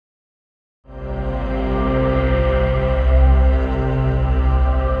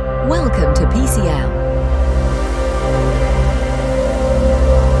PCL.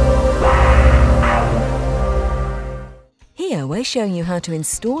 Here we're showing you how to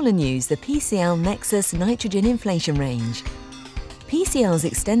install and use the PCL NEXUS Nitrogen inflation range. PCL's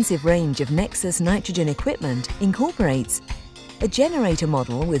extensive range of NEXUS Nitrogen equipment incorporates a generator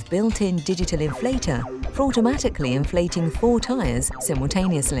model with built-in digital inflator for automatically inflating 4 tyres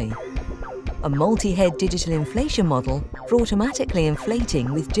simultaneously, a multi-head digital inflation model for automatically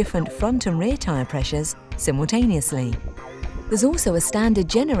inflating with different front and rear tyre pressures simultaneously. There's also a standard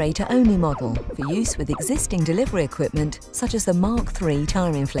generator-only model for use with existing delivery equipment such as the Mark III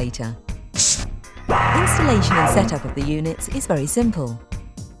tyre inflator. Installation and setup of the units is very simple.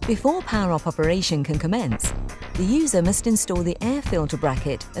 Before power-up operation can commence, the user must install the air filter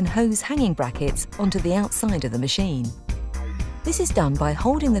bracket and hose hanging brackets onto the outside of the machine. This is done by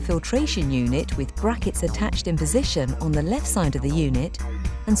holding the filtration unit with brackets attached in position on the left side of the unit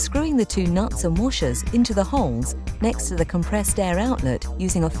and screwing the 2 nuts and washers into the holes next to the compressed air outlet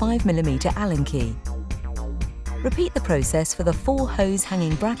using a 5mm Allen key. Repeat the process for the 4 hose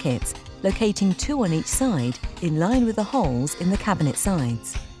hanging brackets, locating 2 on each side in line with the holes in the cabinet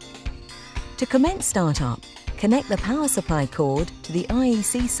sides. To commence startup, connect the power supply cord to the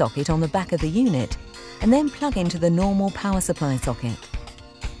IEC socket on the back of the unit and then plug into the normal power supply socket.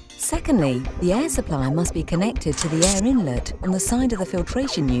 Secondly, the air supply must be connected to the air inlet on the side of the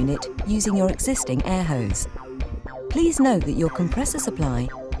filtration unit using your existing air hose. Please note that your compressor supply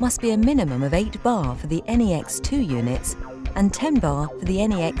must be a minimum of 8 bar for the NEX2 units and 10 bar for the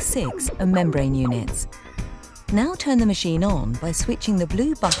NEX6 and membrane units. Now turn the machine on by switching the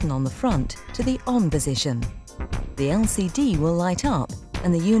blue button on the front to the on position. The LCD will light up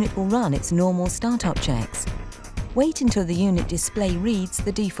and the unit will run its normal startup checks. Wait until the unit display reads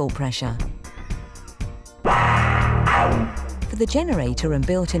the default pressure. For the generator and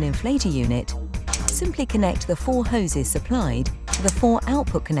built-in inflator unit, simply connect the 4 hoses supplied to the 4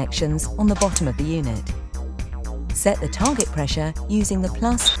 output connections on the bottom of the unit. Set the target pressure using the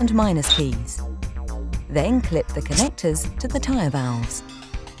plus and minus keys. Then clip the connectors to the tyre valves.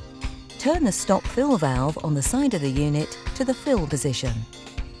 Turn the stop fill valve on the side of the unit to the fill position.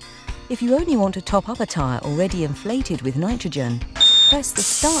 If you only want to top up a tyre already inflated with nitrogen, press the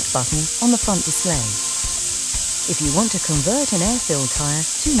start button on the front display. If you want to convert an air-filled tyre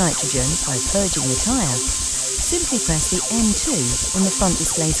to nitrogen by purging the tyre, simply press the N2 on the front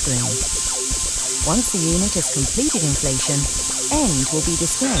display screen. Once the unit has completed inflation, end will be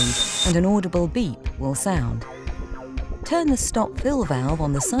displayed and an audible beep will sound. Turn the stop fill valve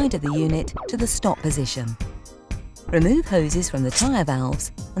on the side of the unit to the stop position. Remove hoses from the tyre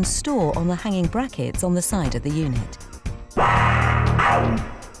valves and store on the hanging brackets on the side of the unit.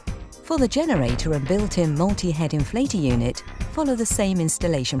 For the generator and built-in multi-head inflator unit, follow the same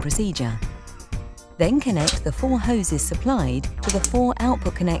installation procedure. Then connect the 4 hoses supplied to the 4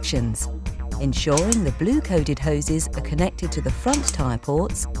 output connections, ensuring the blue-coded hoses are connected to the front tyre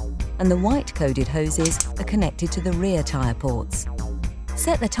ports and the white-coded hoses are connected to the rear tyre ports.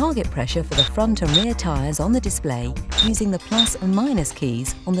 Set the target pressure for the front and rear tyres on the display using the plus and minus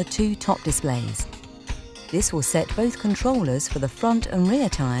keys on the 2 top displays. This will set both controllers for the front and rear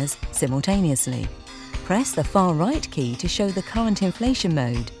tyres simultaneously. Press the far right key to show the current inflation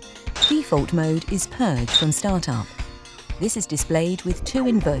mode. Default mode is purge from startup. This is displayed with 2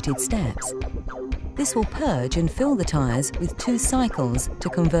 inverted steps. This will purge and fill the tyres with 2 cycles to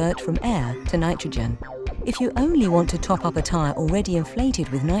convert from air to nitrogen. If you only want to top up a tyre already inflated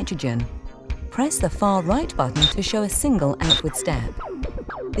with nitrogen, press the far right button to show a single outward step.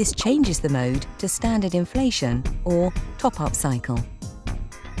 This changes the mode to standard inflation or top-up cycle.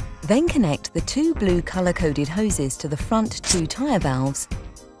 Then connect the 2 blue colour-coded hoses to the front 2 tyre valves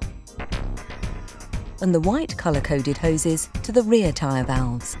and the white colour-coded hoses to the rear tyre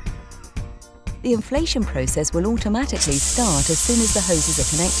valves. The inflation process will automatically start as soon as the hoses are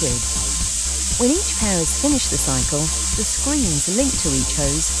connected. When each pair has finished the cycle, the screens linked to each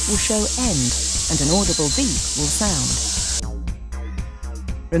hose will show end and an audible beep will sound.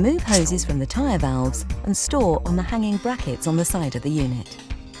 Remove hoses from the tyre valves and store on the hanging brackets on the side of the unit.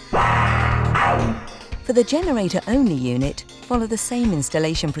 For the generator-only unit, follow the same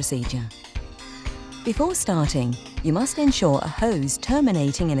installation procedure. Before starting, you must ensure a hose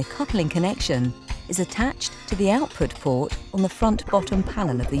terminating in a coupling connection is attached to the output port on the front bottom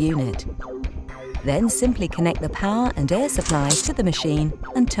panel of the unit. Then simply connect the power and air supply to the machine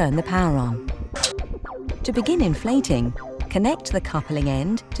and turn the power on. To begin inflating, connect the coupling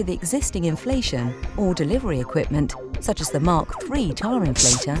end to the existing inflation or delivery equipment such as the Mark III tyre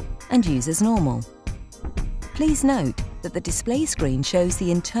inflator and use as normal. Please note that the display screen shows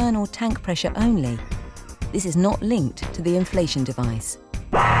the internal tank pressure only. This is not linked to the inflation device.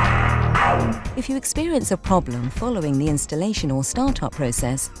 If you experience a problem following the installation or startup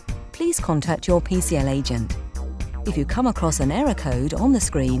process, please contact your PCL agent. If you come across an error code on the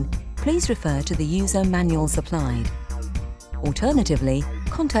screen, please refer to the user manual supplied. Alternatively,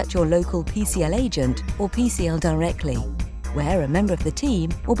 contact your local PCL agent or PCL directly, where a member of the team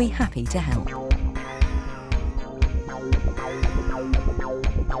will be happy to help.